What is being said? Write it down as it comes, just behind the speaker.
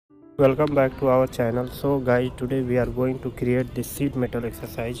Welcome back to our channel. So guys, today we are going to create this sheet metal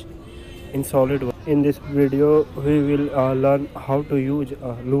exercise in Solidworks. In this video we will learn how to use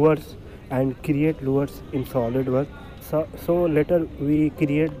lures and create lures in Solidworks. So later we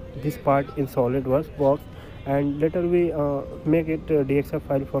create this part in Solidworks box, and later we make it DXF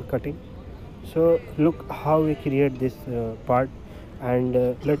file for cutting. So look how we create this part, and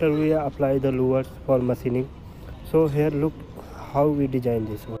later we apply the lures for machining. So here look how we design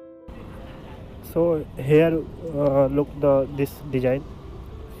this one. So here look this design.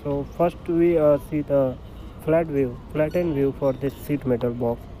 So first we see the flattened view for this sheet metal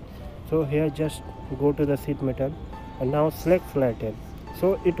box. So here just go to the sheet metal and now select flatten.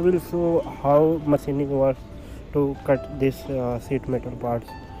 So it will show how machining works to cut this sheet metal parts,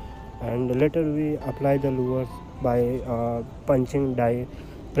 and later we apply the lures by punching die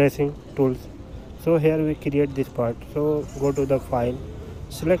pressing tools. So here we create this part. So go to the file,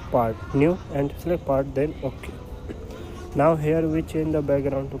 select part new and select part, then okay. Now here we change the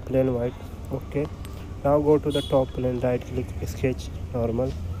background to plain white. Okay, now go to the top plane, right click, sketch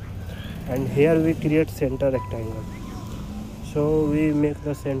normal, and here we create center rectangle. So we make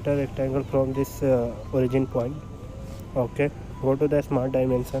the center rectangle from this origin point. Okay, go to the smart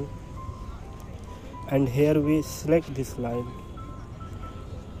dimension, and here we select this line,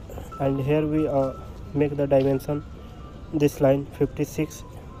 and here we make the dimension this line 56.03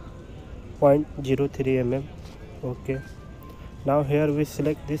 mm. Okay, now here we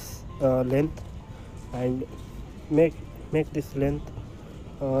select this length and make this length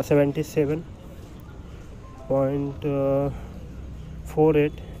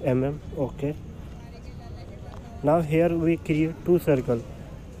 77.48 mm. Okay, now here we create two circles.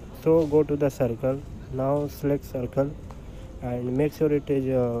 So go to the circle, now select circle and make sure it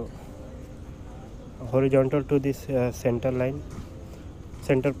is horizontal to this center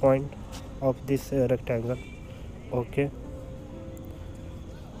point of this rectangle. Okay,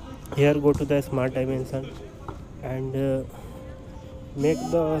 here go to the smart dimension and make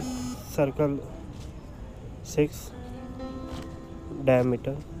the circle 6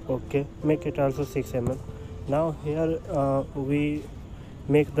 diameter. Okay, make it also 6 mm. Now here we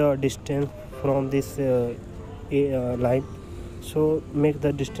make the distance from this line. So make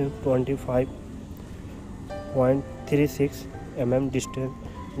the distance 25.36 mm distance.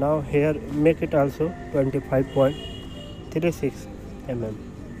 Now here make it also 25.36 mm.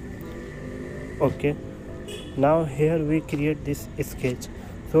 Okay, now here we create this sketch.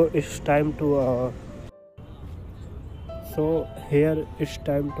 So it's time to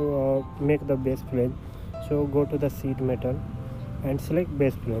make the base plane. So go to the sheet metal and select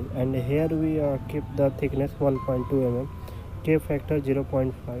base plane, and here we keep the thickness 1.2 mm, K factor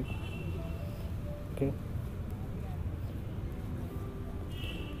 0.5. Okay,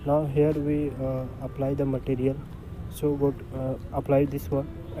 now here we apply the material. So go to, apply this one,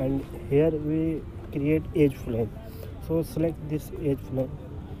 and here we create edge plane. So select this edge plane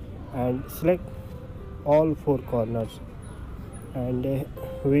and select all four corners, and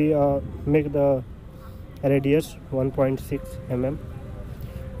we make the radius 1.6 mm.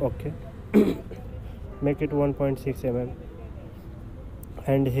 Okay, make it 1.6 mm,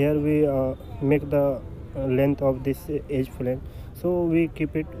 and here we make the length of this edge plane. So we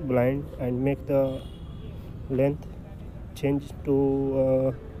keep it blind and make the length change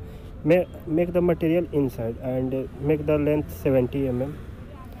to make the material inside, and make the length 70 mm.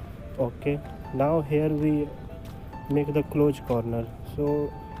 Okay, now here we make the closed corner. So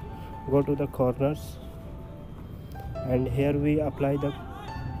go to the corners, and here we apply the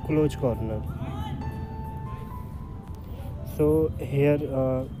closed corner. So here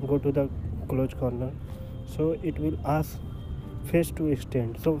go to the closed corner. So it will ask face to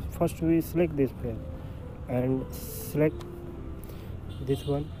extend. So first we select this face and select this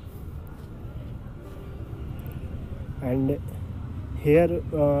one, and here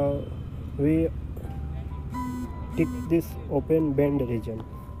we tick this open bend region.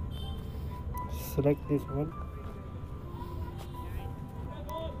 Select this one,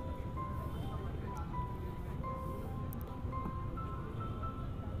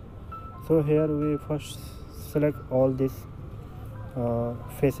 so here we first select all this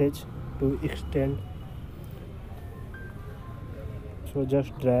faces to extend. So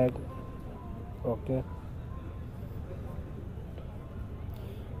just drag. Okay,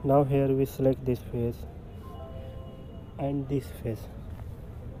 now here we select this face and this face,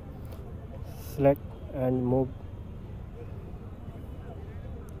 select and move.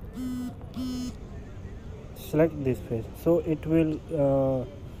 Select this face, so it will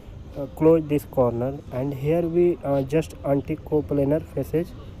close this corner, and here we just anti-coplanar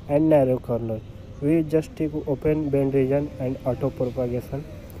faces and narrow corner. We just take open bend region and auto propagation,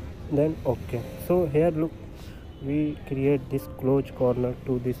 then OK. So here look, we create this closed corner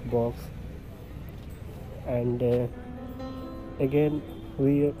to this box, and again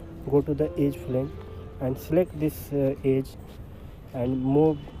we go to the edge flange and select this edge and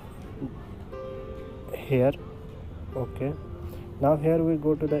move here. OK, now here we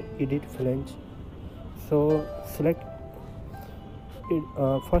go to the edit flange, so select it.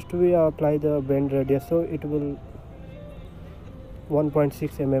 First we apply the bend radius, so it will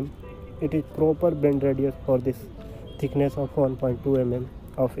 1.6 mm. It is proper bend radius for this thickness of 1.2 mm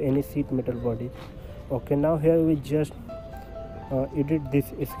of any sheet metal body. OK, now here we just edit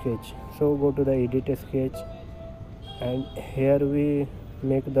this sketch, so go to the edit sketch, and here we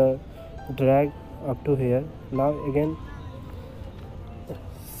make the drag up to here. Now again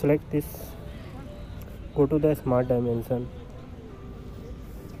select this, go to the smart dimension,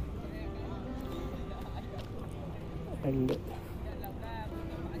 and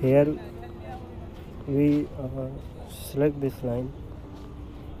here we select this line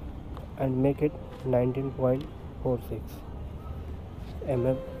and make it 19.46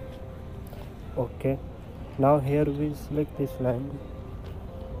 mm. OK, now here we select this line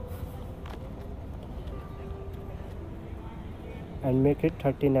and make it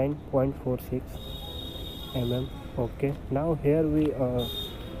 39.46 mm. OK, now here we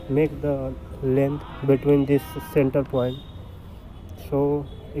make the length between this center point, so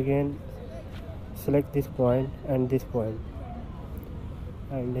again select this point and this point,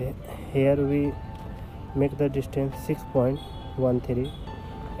 and here we make the distance 6.13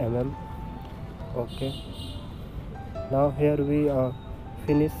 mm. OK, now here we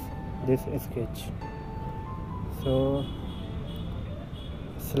finish this sketch, so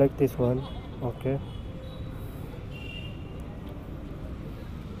select this one. OK,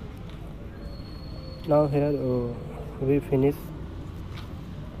 now here we finish,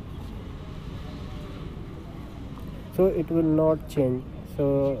 so it will not change,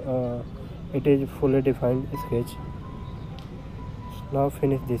 so it is fully defined sketch. Now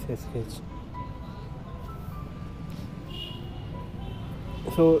finish this sketch.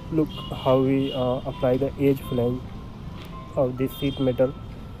 So look how we apply the edge flange of this sheet metal.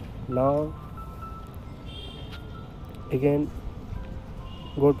 Now again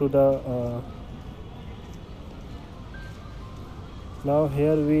go to the now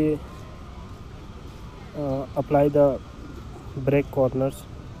here we apply the break corners,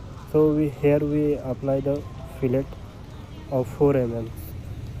 so here we apply the fillet of 4 mm.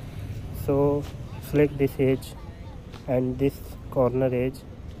 So select this edge and this corner edge,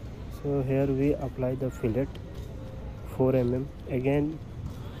 so here we apply the fillet 4 mm. Again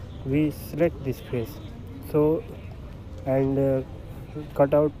we select this face, so and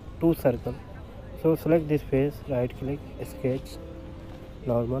cut out 2 circles, so select this face, right click, sketch,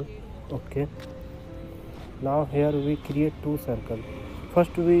 normal. OK, now here we create 2 circles.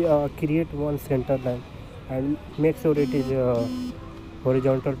 First we create one center line and make sure it is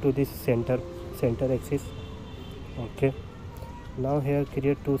horizontal to this center axis. OK, now here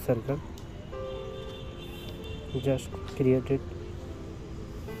create 2 circles, just create it.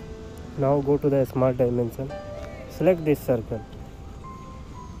 Now go to the smart dimension, select this circle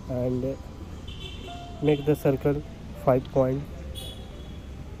and make the circle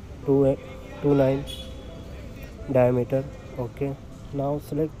 5.29 diameter. OK, now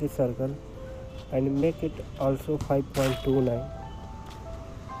select this circle and make it also 5.29.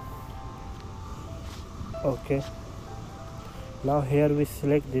 OK, now here we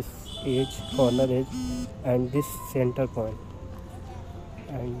select this edge, corner edge, and this center point,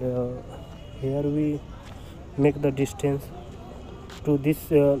 and here we make the distance to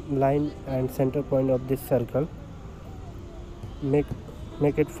this line and center point of this circle, make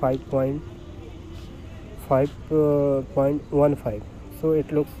it 5.15, so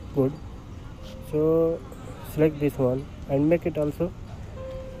it looks good. So select this one and make it also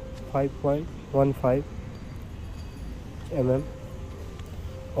 5.15 mm.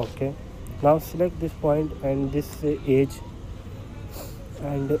 OK, now select this point and this edge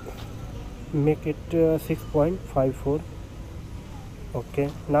and make it 6.54. OK,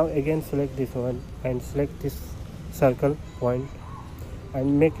 now again select this one and select this circle point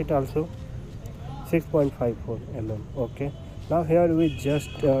and make it also 6.54 mm. OK, now here we just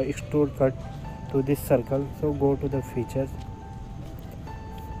extrude cut to this circle, so go to the features,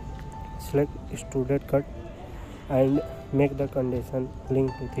 select extruded cut and make the condition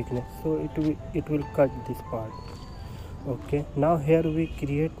link to thickness, so it will cut this part. OK, now here we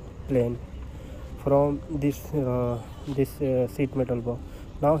create plane from this sheet metal box,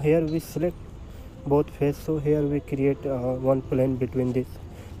 Now here we select both face, so here we create one plane between this.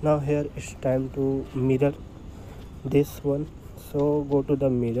 Now here it's time to mirror this one, so go to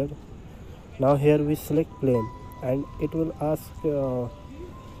the mirror. Now here we select plane and it will ask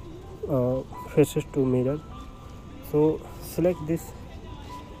faces to mirror, so select this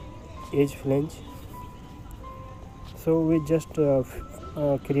edge flange. So we just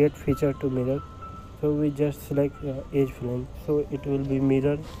create feature to mirror, so we just select edge flange, so it will be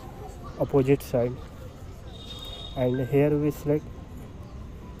mirror opposite side. And here we select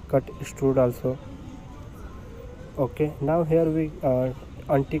cut extrude also. Okay, now here we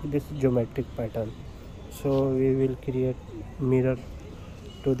untick this geometric pattern, so we will create mirror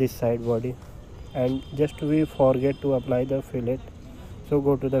to this side body. And just we forget to apply the fillet, so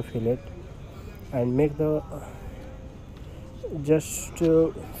go to the fillet and make the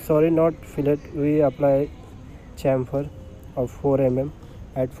sorry, not fillet, we apply chamfer of 4 mm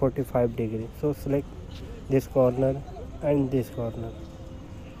at 45 degree. So select this corner and this corner,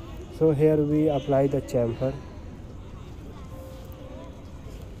 so here we apply the chamfer.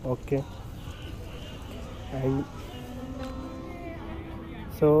 Okay, and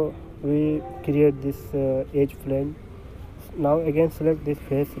so we create this edge plane. Now again select this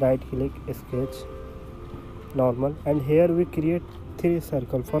face, right click, sketch, normal, and here we create 3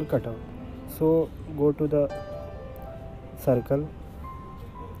 circle for cutout. So go to the circle.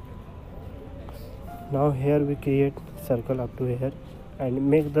 Now here we create circle up to here and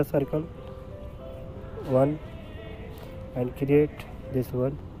make the circle 1 and create this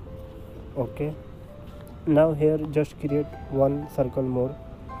one. Okay, now here just create 1 circle more.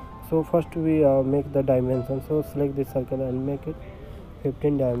 So first we make the dimension, so select this circle and make it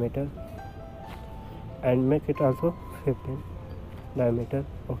 15 diameter and make it also 15 diameter.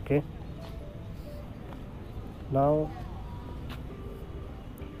 Okay, now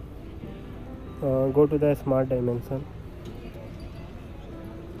go to the smart dimension.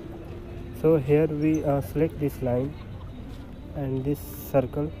 So here we select this line and this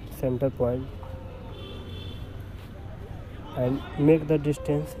circle center point and make the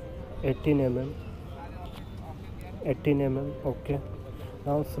distance 18 mm. Okay,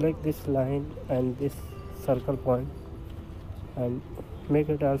 now select this line and this circle point and make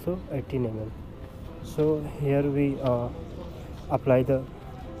it also 18 mm. So here we apply the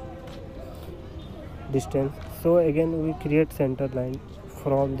distance. So again we create center line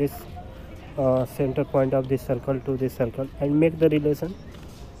from this center point of this circle to this circle and make the relation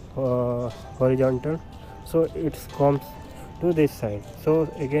horizontal, so it comes to this side. So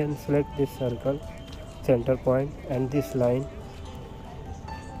again select this circle center point and this line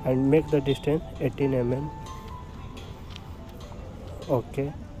and make the distance 18 mm.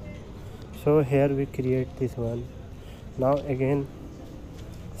 Okay, so here we create this one. Now again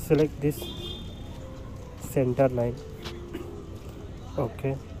select this center line.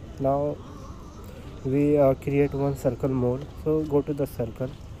 Okay, now we create 1 circle more, so go to the circle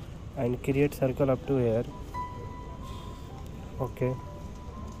and create circle up to here. Okay,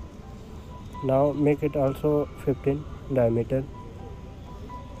 now make it also 15 diameter.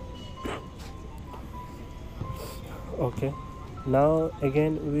 Okay, now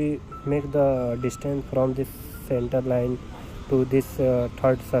again we make the distance from this center line to this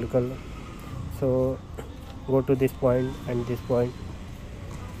third circle. So go to this point and this point,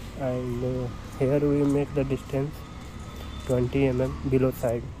 and here we make the distance 20 mm below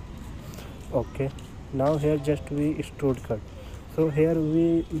side. Okay, now here just we extrude cut. So here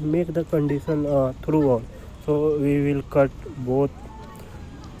we make the condition through all, so we will cut both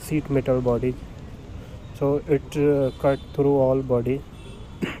sheet metal bodies, so it cut through all body.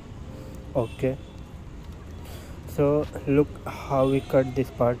 Okay, so look how we cut this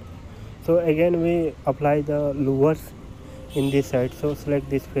part. So again we apply the louvers in this side, so select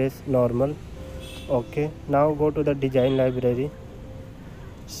this face, normal. Okay, now go to the design library,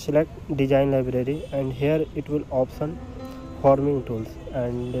 select design library, and here it will option forming tools,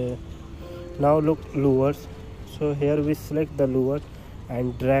 and now look louvers. So here we select the louver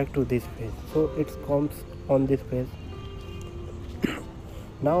and drag to this face, so it comes on this face.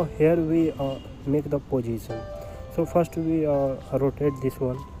 Now here we make the position. So first we rotate this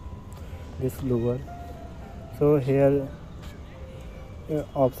one, this louver. So here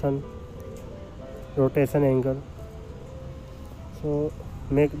option rotation angle, so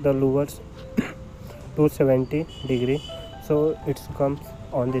make the louvers 270 degree, so it comes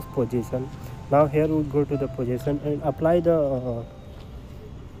on this position. Now here we go to the position and apply the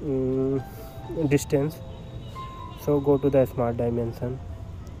distance. So go to the smart dimension.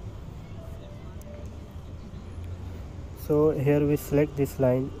 So here we select this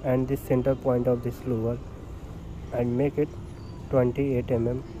line and this center point of this lower and make it 28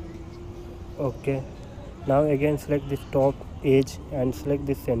 mm. Okay, now again select this top edge and select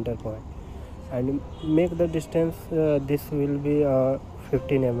this center point and make the distance, this will be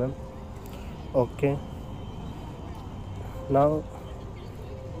 15 mm. Okay, now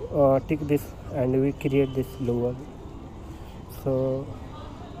tick this and we create this lower. So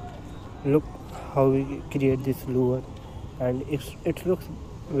look how we create this lower and it looks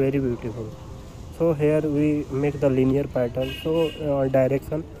very beautiful. So here we make the linear pattern, so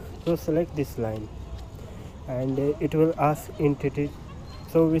direction, so select this line and it will ask entity,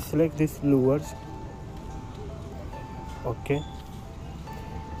 so we select this lowers. Okay,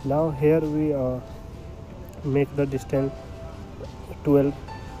 now here we make the distance 12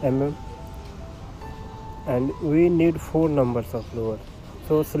 mm and we need 4 numbers of lower,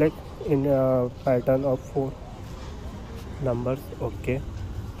 so select in a pattern of 4 numbers. Okay,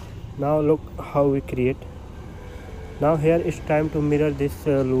 now look how we create. Now here it's time to mirror this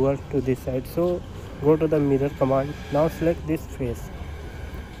lower to this side, so go to the mirror command. Now select this face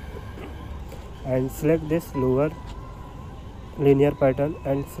and select this lower linear pattern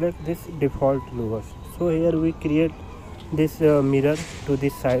and select this default lower. So here we create this mirror to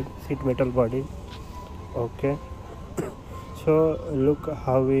this side sheet metal body. Okay, so look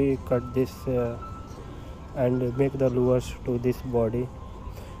how we cut this and make the lowers to this body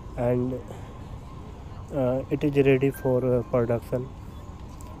and it is ready for production.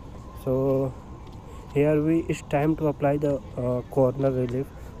 So here it's time to apply the corner relief.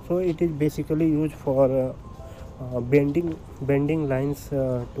 So it is basically used for bending lines,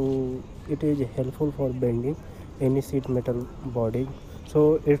 it is helpful for bending any sheet metal body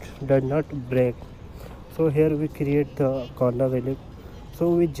so it does not break. So here we create the corner relief, so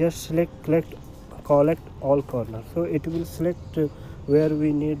we just collect all corners, so it will select where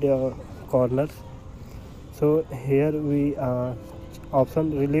we need corners. So here we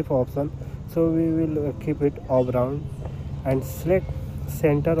option relief option, so we will keep it all round and select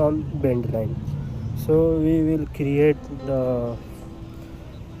center on bend line. So we will create the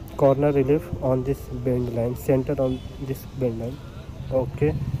corner relief on this bend line, center on this bend line.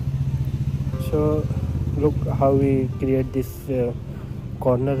 Okay, so look how we create this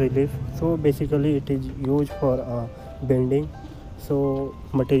corner relief. So basically it is used for bending, so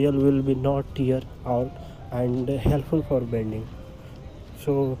material will be not tear out and helpful for bending.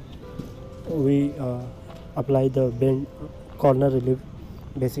 So we apply the bend corner relief.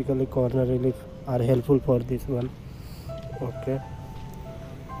 Basically corner relief are helpful for this one. Okay,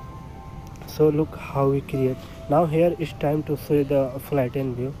 so look how we create. Now here it's time to see the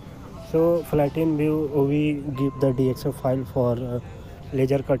flatten view. So flatten view, we give the DXO file for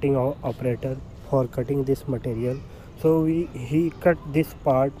laser cutting operator for cutting this material. So he cut this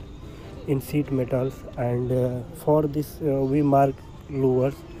part in sheet metals and for this we mark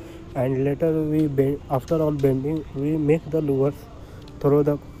lowers and later we bend, after all bending we make the lowers through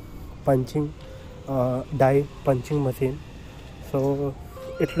the punching die punching machine, so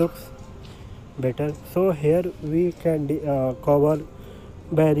it looks better. So here we can cover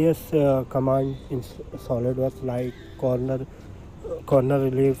various commands in SolidWorks like corner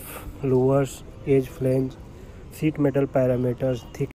relief, lowers, edge flange, sheet metal parameters, thick